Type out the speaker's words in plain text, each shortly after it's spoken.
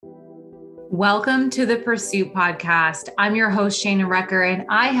Welcome to the Pursuit Podcast. I'm your host, Shana Recker, and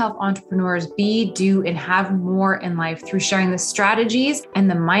I help entrepreneurs be, do, and have more in life through sharing the strategies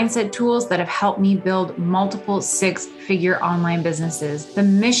and the mindset tools that have helped me build multiple six-figure online businesses. The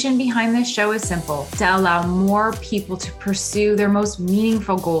mission behind this show is simple: to allow more people to pursue their most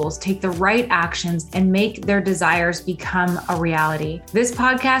meaningful goals, take the right actions, and make their desires become a reality. This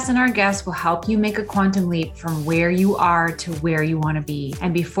podcast and our guests will help you make a quantum leap from where you are to where you want to be.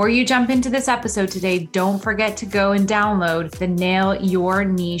 And before you jump into this episode today, don't forget to go and download the Nail Your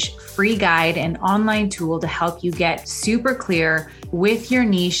Niche free guide and online tool to help you get super clear with your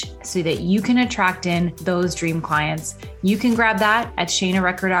niche so that you can attract in those dream clients. You can grab that at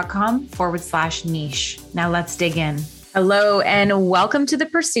shanarecker.com/niche. Now let's dig in. Hello and welcome to the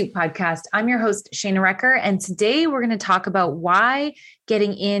Pursuit Podcast. I'm your host, Shana Recker, and today we're going to talk about why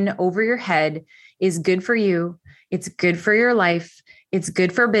getting in over your head is good for you. It's good for your life. It's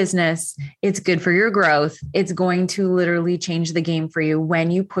good for business. It's good for your growth. It's going to literally change the game for you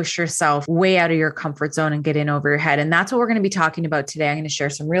when you push yourself way out of your comfort zone and get in over your head. And that's what we're going to be talking about today. I'm going to share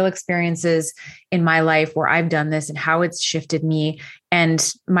some real experiences in my life where I've done this and how it's shifted me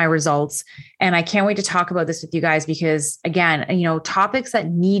and my results. And I can't wait to talk about this with you guys because, again, topics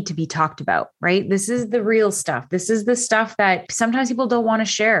that need to be talked about, right? This is the real stuff. This is the stuff that sometimes people don't want to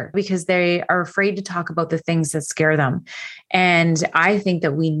share because they are afraid to talk about the things that scare them. And I think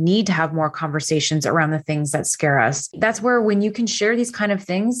that we need to have more conversations around the things that scare us. That's where when you can share these kind of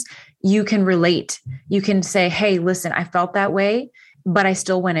things, you can relate. You can say, hey, listen, I felt that way, but I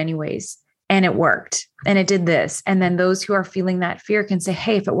still went anyways. And it worked and it did this. And then those who are feeling that fear can say,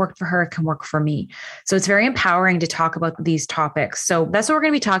 hey, if it worked for her, it can work for me. So it's very empowering to talk about these topics. So that's what we're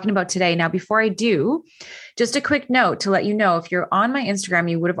going to be talking about today. Now, before I do, just a quick note to let you know, if you're on my Instagram,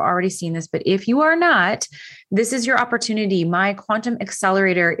 you would have already seen this, but if you are not, this is your opportunity. My Quantum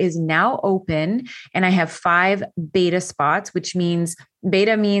Accelerator is now open and I have 5 beta spots, which means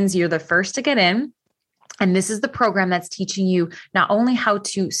beta means you're the first to get in. And this is the program that's teaching you not only how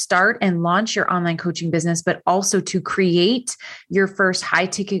to start and launch your online coaching business, but also to create your first high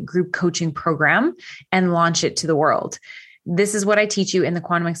ticket group coaching program and launch it to the world. This is what I teach you in the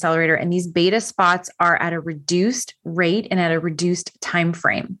Quantum Accelerator. And these beta spots are at a reduced rate and at a reduced time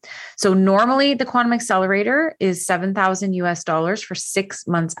frame. So normally the Quantum Accelerator is $7,000 US for 6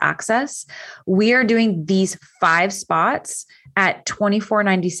 months access. We are doing these 5 spots at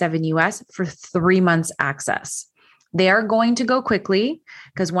 $24.97 US for 3 months access. They are going to go quickly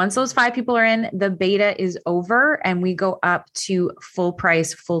because once those 5 people are in, the beta is over and we go up to full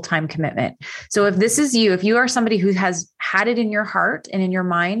price, full-time commitment. So if this is you, if you are somebody who has had it in your heart and in your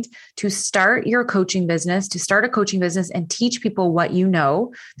mind to start your coaching business, to start a coaching business and teach people what you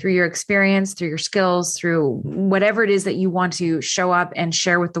know through your experience, through your skills, through whatever it is that you want to show up and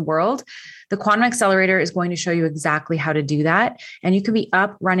share with the world, the Quantum Accelerator is going to show you exactly how to do that. And you can be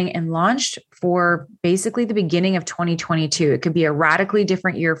up, running, and launched for basically the beginning of 2022. It could be a radically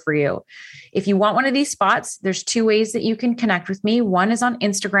different year for you. If you want one of these spots, there's 2 ways that you can connect with me. One is on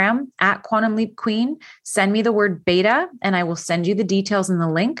Instagram at Quantum Leap Queen. Send me the word beta and I will send you the details and the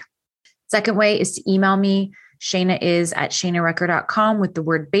link. Second way is to email me. Shana is at shanarecker.com with the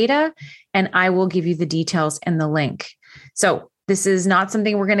word beta, and I will give you the details and the link. So this is not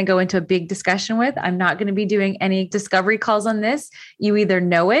something we're going to go into a big discussion with. I'm not going to be doing any discovery calls on this. You either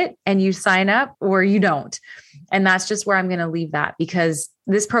know it and you sign up or you don't. And that's just where I'm going to leave that because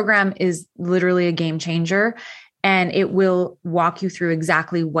this program is literally a game changer and it will walk you through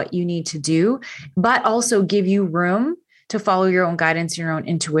exactly what you need to do, but also give you room to follow your own guidance, your own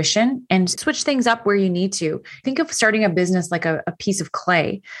intuition, and switch things up where you need to. Think of starting a business like a piece of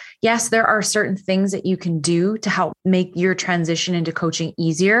clay. Yes, there are certain things that you can do to help make your transition into coaching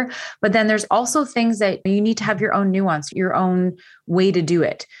easier, but then there's also things that you need to have your own nuance, your own way to do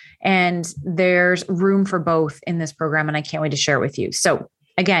it. And there's room for both in this program, and I can't wait to share it with you. So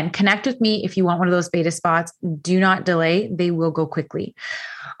again, connect with me if you want one of those beta spots. Do not delay. They will go quickly.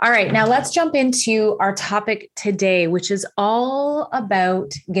 All right, now let's jump into our topic today, which is all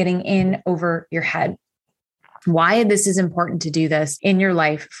about getting in over your head. Why this is important to do this in your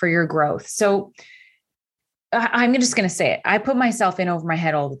life for your growth. So I'm just going to say it. I put myself in over my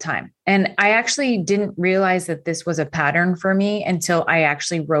head all the time. And I actually didn't realize that this was a pattern for me until I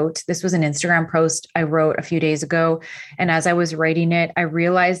actually wrote, this was an Instagram post I wrote a few days ago. And as I was writing it, I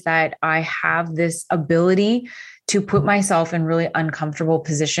realized that I have this ability to put myself in really uncomfortable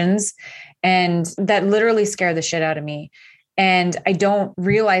positions and that literally scare the shit out of me. And I don't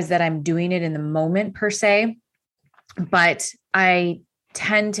realize that I'm doing it in the moment per se, but I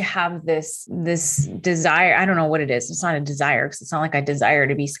tend to have this desire. I don't know what it is. It's not a desire, because it's not like I desire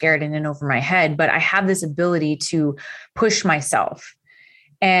to be scared and in over my head, but I have this ability to push myself.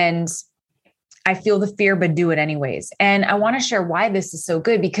 And I feel the fear, but do it anyways. And I want to share why this is so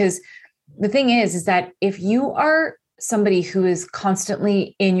good, because the thing is that if you are somebody who is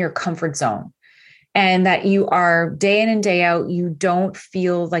constantly in your comfort zone, and that you are day in and day out, you don't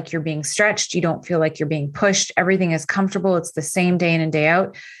feel like you're being stretched, you don't feel like you're being pushed, everything is comfortable, it's the same day in and day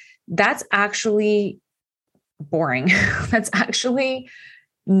out, that's actually boring. That's actually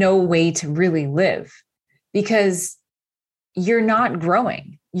no way to really live, because you're not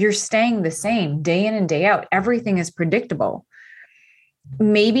growing. You're staying the same day in and day out. Everything is predictable.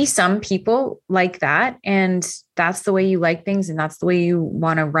 Maybe some people like that, and that's the way you like things, and that's the way you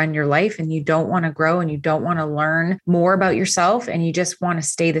want to run your life, and you don't want to grow, and you don't want to learn more about yourself, and you just want to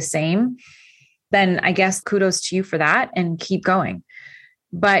stay the same. Then I guess kudos to you for that, and keep going.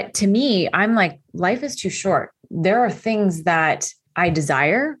 But to me, I'm like, life is too short. There are things that I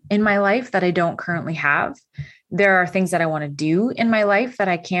desire in my life that I don't currently have. There are things that I want to do in my life that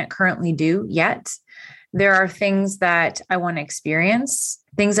I can't currently do yet. There are things that I want to experience,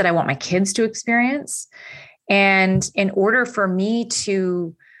 things that I want my kids to experience. And in order for me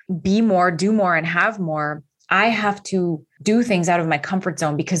to be more, do more, and have more, I have to do things out of my comfort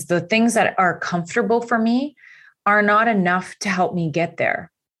zone, because the things that are comfortable for me are not enough to help me get there.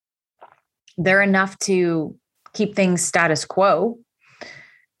 They're enough to keep things status quo.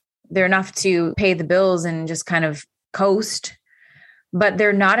 They're enough to pay the bills and just kind of coast. But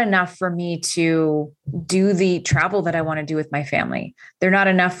they're not enough for me to do the travel that I want to do with my family. They're not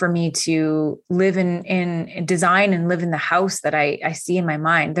enough for me to live in design and live in the house that I see in my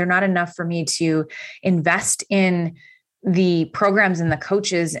mind. They're not enough for me to invest in the programs and the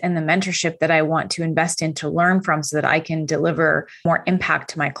coaches and the mentorship that I want to invest in to learn from, so that I can deliver more impact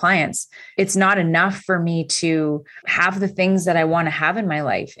to my clients. It's not enough for me to have the things that I want to have in my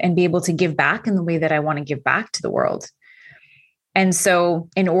life and be able to give back in the way that I want to give back to the world. And so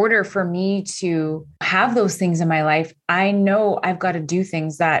in order for me to have those things in my life, I know I've got to do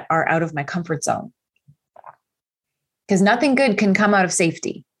things that are out of my comfort zone, because nothing good can come out of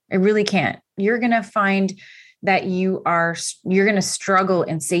safety. It really can't. You're going to find that you're going to struggle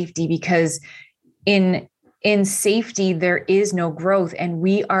in safety, because in safety, there is no growth. And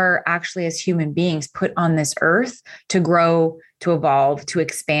we are actually, as human beings, put on this earth to grow, to evolve, to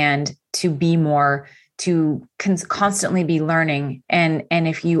expand, to be more, to constantly be learning. And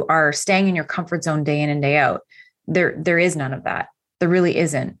if you are staying in your comfort zone day in and day out, there is none of that. There really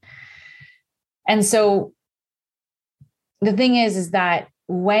isn't. And so the thing is that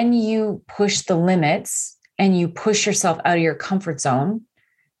when you push the limits and you push yourself out of your comfort zone,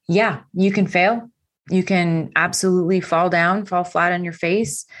 yeah, you can fail. You can absolutely fall down, fall flat on your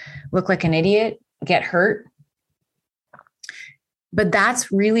face, look like an idiot, get hurt. But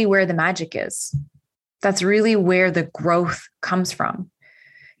that's really where the magic is. That's really where the growth comes from.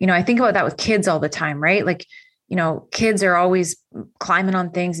 I think about that with kids all the time, right? Like, kids are always climbing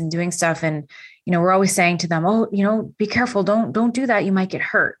on things and doing stuff. And, we're always saying to them, oh, be careful. Don't do that. You might get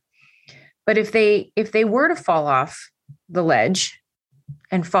hurt. But if they were to fall off the ledge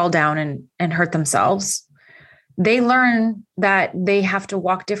and fall down and hurt themselves, they learn that they have to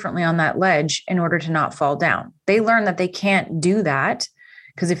walk differently on that ledge in order to not fall down. They learn that they can't do that,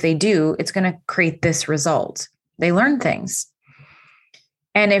 because if they do, it's going to create this result. They learn things.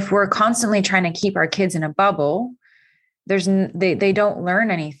 And if we're constantly trying to keep our kids in a bubble, they don't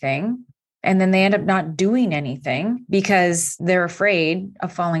learn anything. And then they end up not doing anything because they're afraid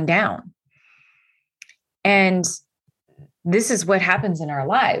of falling down. And this is what happens in our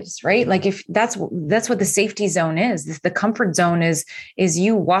lives, right? Like, if that's what the safety zone is. The comfort zone is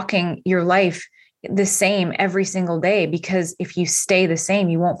you walking your life the same every single day, because if you stay the same,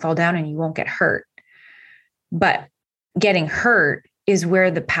 you won't fall down and you won't get hurt. But getting hurt is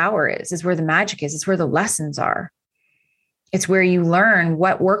where the power is where the magic is where the lessons are. It's where you learn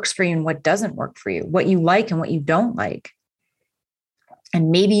what works for you and what doesn't work for you, what you like and what you don't like.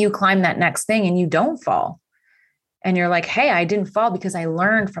 And maybe you climb that next thing and you don't fall. And you're like, hey, I didn't fall because I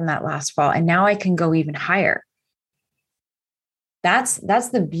learned from that last fall. And now I can go even higher. That's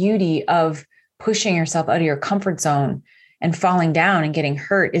the beauty of pushing yourself out of your comfort zone and falling down and getting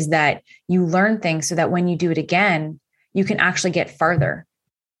hurt, is that you learn things so that when you do it again, you can actually get farther,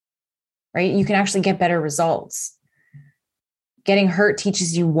 right? You can actually get better results. Getting hurt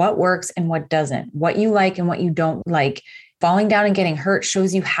teaches you what works and what doesn't, what you like and what you don't like. Falling down and getting hurt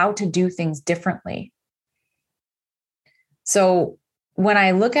shows you how to do things differently. So when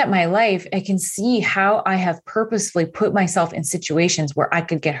I look at my life, I can see how I have purposefully put myself in situations where I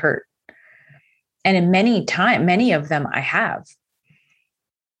could get hurt. And in many of them I have.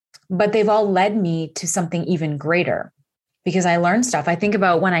 But they've all led me to something even greater because I learned stuff. I think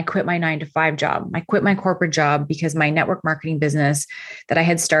about when I quit my 9-to-5 job. I quit my corporate job because my network marketing business that I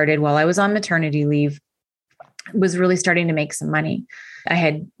had started while I was on maternity leave was really starting to make some money. I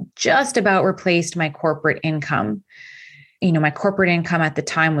had just about replaced my corporate income. My corporate income at the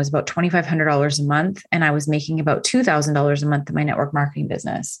time was about $2,500 a month, and I was making about $2,000 a month in my network marketing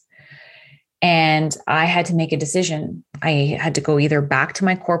business. And I had to make a decision. I had to go either back to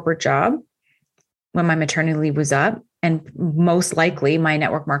my corporate job when my maternity leave was up, and most likely my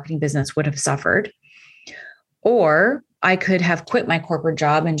network marketing business would have suffered, or I could have quit my corporate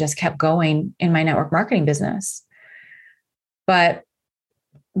job and just kept going in my network marketing business. But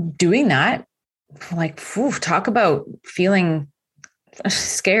doing that, talk about feeling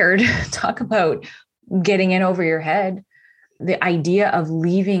scared, talk about getting in over your head. The idea of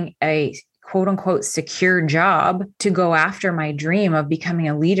leaving a quote unquote secure job to go after my dream of becoming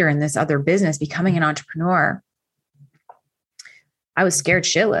a leader in this other business, becoming an entrepreneur. I was scared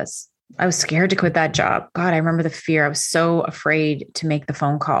shitless. I was scared to quit that job. God, I remember the fear. I was so afraid to make the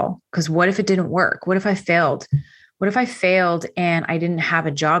phone call because what if it didn't work? What if I failed? What if I failed and I didn't have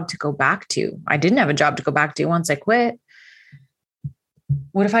a job to go back to? I didn't have a job to go back to once I quit.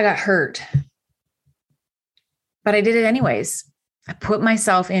 What if I got hurt? But I did it anyways. I put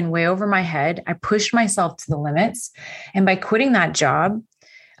myself in way over my head. I pushed myself to the limits. And by quitting that job,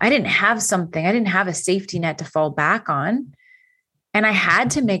 I didn't have a safety net to fall back on. And I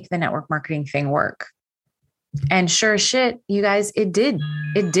had to make the network marketing thing work. And sure as shit, you guys, it did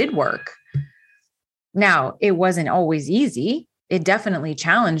work. Now, it wasn't always easy. It definitely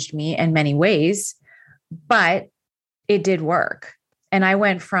challenged me in many ways, but it did work. And I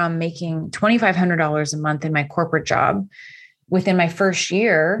went from making $2,500 a month in my corporate job within my first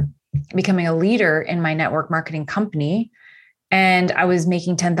year, becoming a leader in my network marketing company. And I was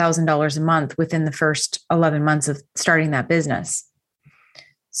making $10,000 a month within the first 11 months of starting that business.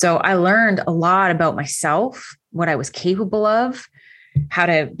 So I learned a lot about myself, what I was capable of, how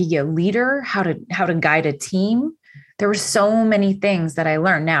to be a leader, how to guide a team. There were so many things that I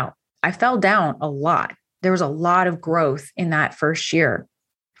learned. Now, I fell down a lot. There was a lot of growth in that first year.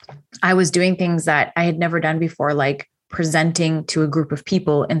 I was doing things that I had never done before, like presenting to a group of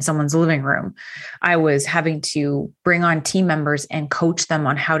people in someone's living room. I was having to bring on team members and coach them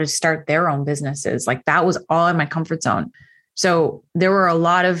on how to start their own businesses. Like that was all in my comfort zone. So there were a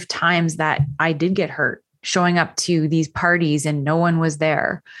lot of times that I did get hurt showing up to these parties and no one was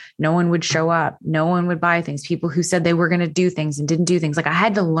there. No one would show up. No one would buy things. People who said they were going to do things and didn't do things. Like I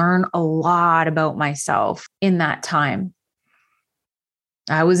had to learn a lot about myself in that time.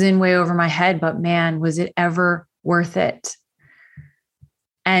 I was in way over my head, but man, was it ever worth it?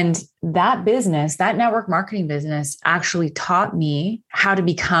 And that business, that network marketing business actually taught me how to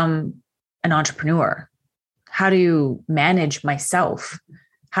become an entrepreneur, how to manage myself,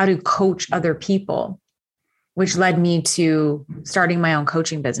 how to coach other people, which led me to starting my own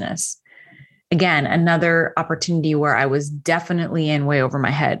coaching business. Again, another opportunity where I was definitely in way over my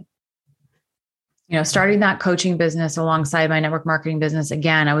head. Starting that coaching business alongside my network marketing business,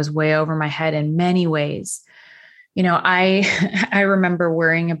 again, I was way over my head in many ways. I remember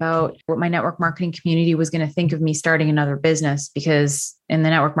worrying about what my network marketing community was going to think of me starting another business, because in the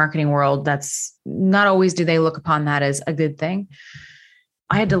network marketing world, that's not always do they look upon that as a good thing.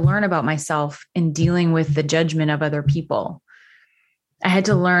 I had to learn about myself in dealing with the judgment of other people. I had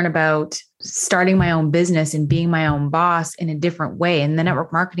to learn about starting my own business and being my own boss in a different way. In the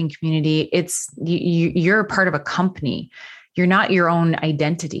network marketing community, it's you're a part of a company. You're not your own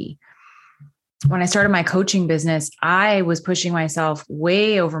identity. When I started my coaching business, I was pushing myself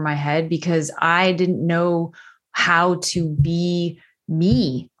way over my head because I didn't know how to be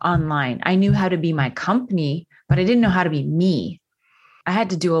me online. I knew how to be my company, but I didn't know how to be me. I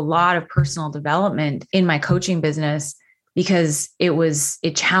had to do a lot of personal development in my coaching business because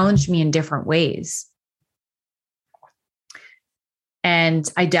it challenged me in different ways. And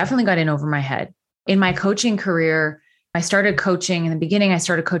I definitely got in over my head. In my coaching career, I started coaching. In the beginning, I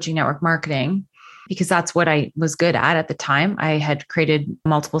started coaching network marketing because that's what I was good at the time. I had created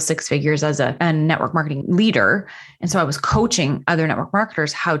multiple six figures as a network marketing leader. And so I was coaching other network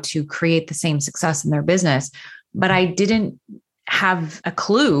marketers how to create the same success in their business. But I didn't have a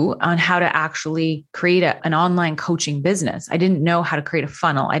clue on how to actually create an online coaching business. I didn't know how to create a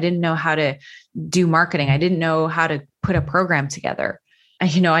funnel. I didn't know how to do marketing. I didn't know how to put a program together.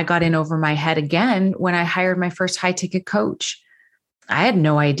 And, I got in over my head again when I hired my first high ticket coach. I had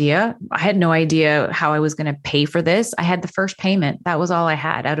no idea. I had no idea how I was going to pay for this. I had the first payment. That was all I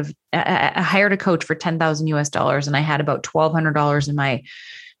had I hired a coach for 10,000 US dollars, and I had about $1,200 in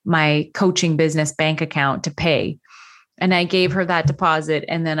my coaching business bank account to pay. And I gave her that deposit.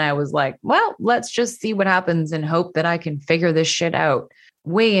 And then I was like, well, let's just see what happens and hope that I can figure this shit out.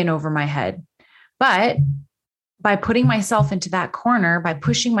 Way in over my head. But by putting myself into that corner, by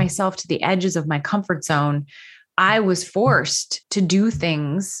pushing myself to the edges of my comfort zone, I was forced to do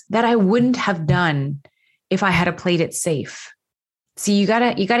things that I wouldn't have done if I had played it safe. See, you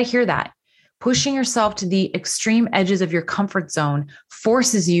gotta hear that. Pushing yourself to the extreme edges of your comfort zone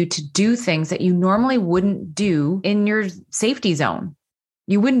forces you to do things that you normally wouldn't do in your safety zone.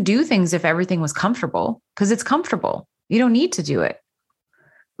 You wouldn't do things if everything was comfortable because it's comfortable. You don't need to do it.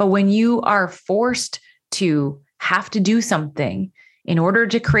 But when you are forced to have to do something in order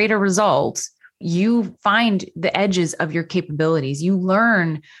to create a result, you find the edges of your capabilities. You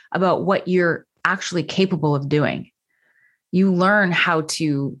learn about what you're actually capable of doing. You learn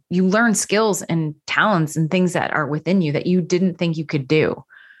skills and talents and things that are within you that you didn't think you could do.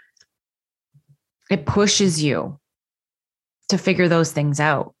 It pushes you to figure those things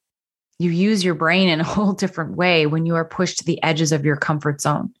out. You use your brain in a whole different way when you are pushed to the edges of your comfort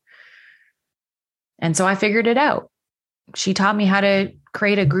zone. And so I figured it out. She taught me how to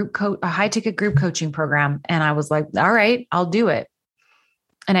create a high ticket group coaching program. And I was like, all right, I'll do it.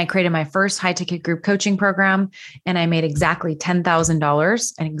 And I created my first high ticket group coaching program, and I made exactly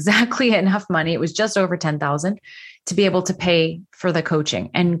 $10,000 and exactly enough money. It was just over 10,000 to be able to pay for the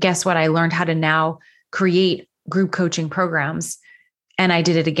coaching. And guess what? I learned how to now create group coaching programs, and I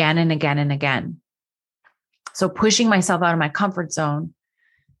did it again and again and again. So pushing myself out of my comfort zone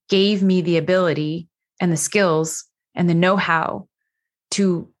gave me the ability and the skills and the know-how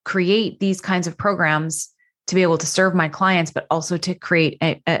to create these kinds of programs to be able to serve my clients, but also to create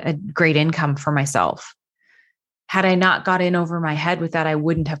a great income for myself. Had I not got in over my head with that, I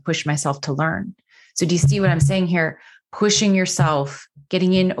wouldn't have pushed myself to learn. So do you see what I'm saying here? Pushing yourself,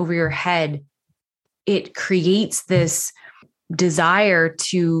 getting in over your head, it creates this desire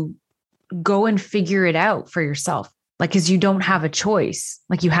to go and figure it out for yourself. Like, because you don't have a choice,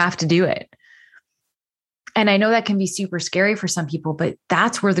 like you have to do it. And I know that can be super scary for some people, but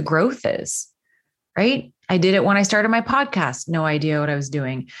that's where the growth is, right? I did it when I started my podcast, no idea what I was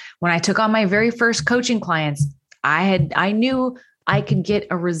doing. When I took on my very first coaching clients, I knew I could get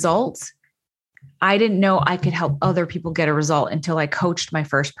a result. I didn't know I could help other people get a result until I coached my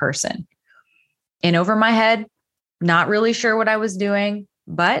first person. In over my head, not really sure what I was doing,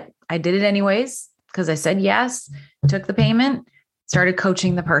 but I did it anyways because I said yes, took the payment, started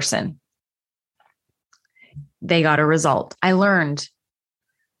coaching the person. They got a result. I learned,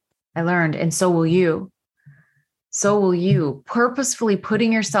 and so will you. So will you. Purposefully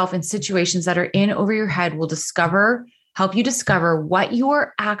putting yourself in situations that are in over your head will help you discover what you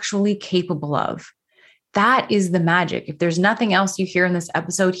are actually capable of. That is the magic. If there's nothing else you hear in this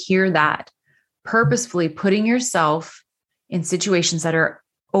episode, hear that. Purposefully putting yourself in situations that are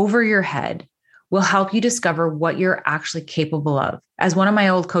over your head will help you discover what you're actually capable of. As one of my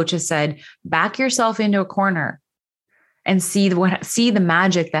old coaches said, back yourself into a corner and see the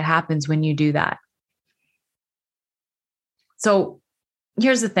magic that happens when you do that. So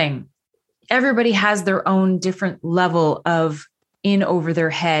here's the thing. Everybody has their own different level of in over their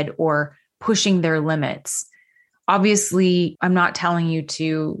head or pushing their limits. Obviously, I'm not telling you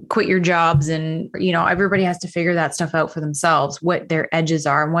to quit your jobs and, everybody has to figure that stuff out for themselves, what their edges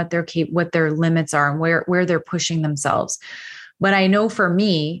are and what their limits are and where they're pushing themselves. But I know for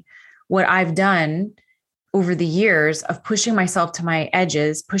me, what I've done over the years of pushing myself to my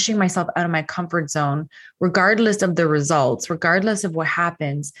edges, pushing myself out of my comfort zone, regardless of the results, regardless of what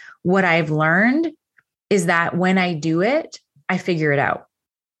happens, what I've learned is that when I do it, I figure it out.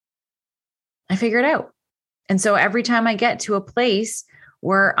 And so every time I get to a place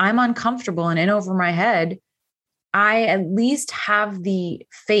where I'm uncomfortable and in over my head, I at least have the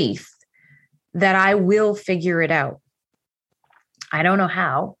faith that I will figure it out. I don't know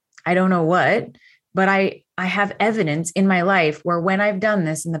how, I don't know what, but I have evidence in my life where when I've done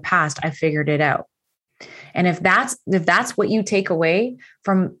this in the past, I figured it out. And if that's what you take away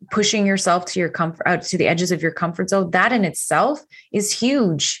from pushing yourself to your comfort, out to the edges of your comfort zone, that in itself is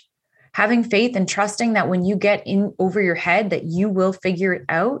huge. Having faith and trusting that when you get in over your head, that you will figure it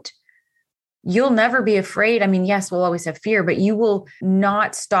out. You'll never be afraid. I mean, yes, we'll always have fear, but you will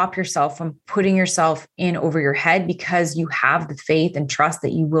not stop yourself from putting yourself in over your head because you have the faith and trust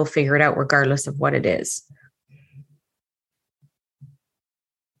that you will figure it out regardless of what it is.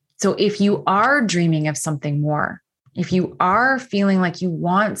 So if you are dreaming of something more, If you are feeling like you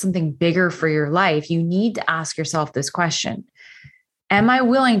want something bigger for your life, you need to ask yourself this question. Am I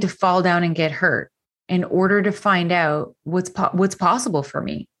willing to fall down and get hurt in order to find out what's possible for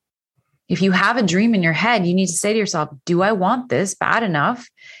me? If you have a dream in your head, you need to say to yourself, do I want this bad enough?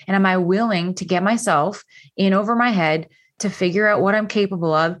 And am I willing to get myself in over my head to figure out what I'm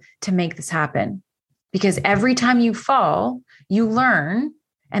capable of to make this happen? Because every time you fall, you learn,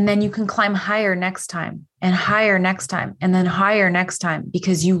 and then you can climb higher next time and higher next time and then higher next time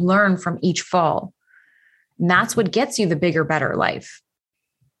because you learn from each fall. And that's what gets you the bigger, better life.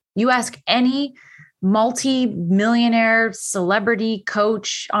 You ask any multi-millionaire, celebrity,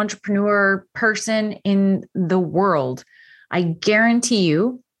 coach, entrepreneur person in the world, I guarantee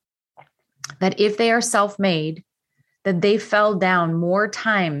you that if they are self-made, that they fell down more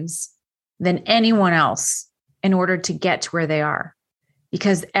times than anyone else in order to get to where they are.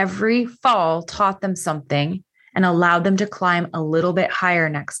 Because every fall taught them something and allowed them to climb a little bit higher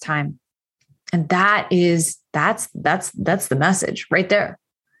next time. And that's the message right there.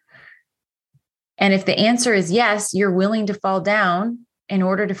 And if the answer is yes, you're willing to fall down in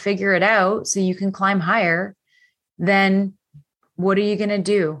order to figure it out so you can climb higher, then what are you going to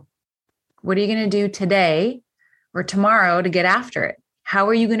do? What are you going to do today or tomorrow to get after it? How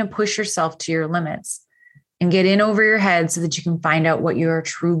are you going to push yourself to your limits and get in over your head so that you can find out what you are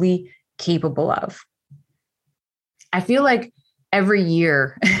truly capable of? I feel like every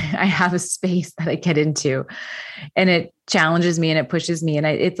year I have a space that I get into and it challenges me and it pushes me. And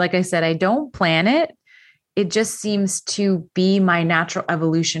it's like I said, I don't plan it. It just seems to be my natural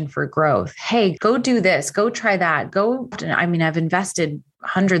evolution for growth. Hey, go do this, go try that, I've invested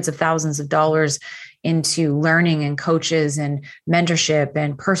hundreds of thousands of dollars into learning and coaches and mentorship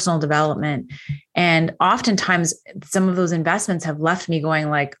and personal development. And oftentimes some of those investments have left me going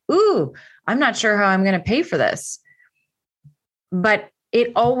like, ooh, I'm not sure how I'm going to pay for this. But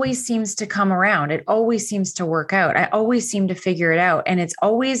it always seems to come around. It always seems to work out. I always seem to figure it out. And it's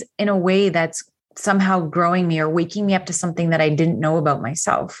always in a way that's somehow growing me or waking me up to something that I didn't know about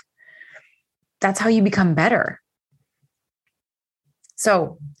myself. That's how you become better.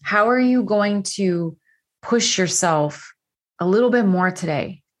 So how are you going to push yourself a little bit more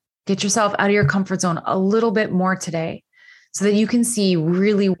today? Get yourself out of your comfort zone a little bit more today so that you can see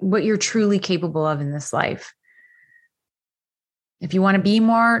really what you're truly capable of in this life. If you want to be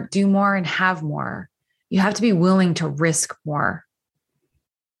more, do more, and have more, you have to be willing to risk more.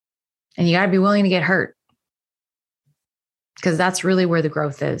 And you got to be willing to get hurt because that's really where the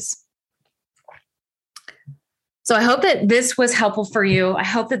growth is. So I hope that this was helpful for you. I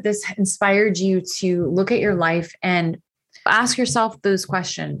hope that this inspired you to look at your life and ask yourself those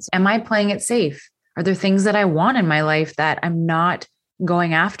questions. Am I playing it safe? Are there things that I want in my life that I'm not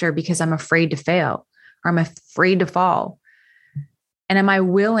going after because I'm afraid to fail or I'm afraid to fall? And am I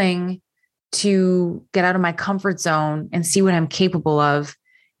willing to get out of my comfort zone and see what I'm capable of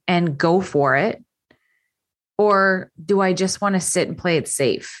and go for it? Or do I just want to sit and play it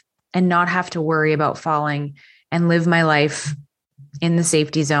safe and not have to worry about falling and live my life in the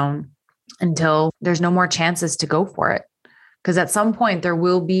safety zone until there's no more chances to go for it? Because at some point there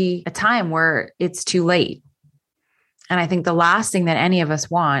will be a time where it's too late. And I think the last thing that any of us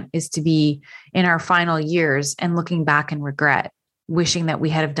want is to be in our final years and looking back in regret, wishing that we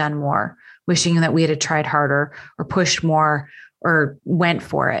had have done more, wishing that we had tried harder or pushed more or went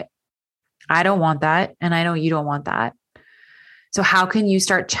for it. I don't want that. And I know you don't want that. So how can you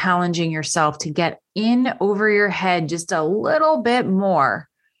start challenging yourself to get in over your head just a little bit more,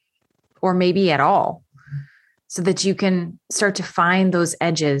 or maybe at all, so that you can start to find those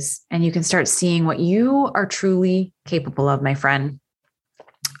edges and you can start seeing what you are truly capable of, my friend.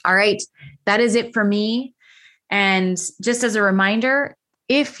 All right. That is it for me. And just as a reminder,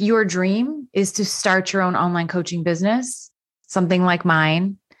 if your dream is to start your own online coaching business, something like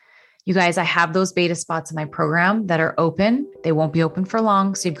mine, you guys, I have those beta spots in my program that are open. They won't be open for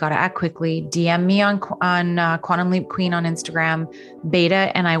long, so you've got to act quickly. DM me on Quantum Leap Queen on Instagram,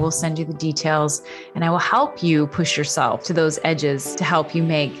 beta, and I will send you the details. And I will help you push yourself to those edges to help you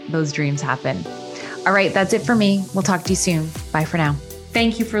make those dreams happen. All right, that's it for me. We'll talk to you soon. Bye for now.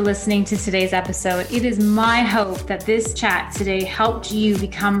 Thank you for listening to today's episode. It is my hope that this chat today helped you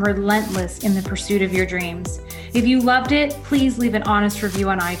become relentless in the pursuit of your dreams. If you loved it, please leave an honest review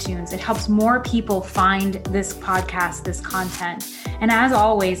on iTunes. It helps more people find this podcast, this content. And as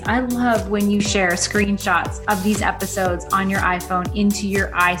always, I love when you share screenshots of these episodes on your iPhone into your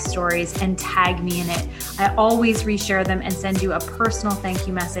iStories and tag me in it. I always reshare them and send you a personal thank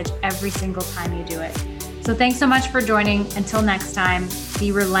you message every single time you do it. So thanks so much for joining. Until next time,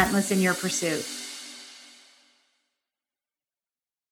 be relentless in your pursuit.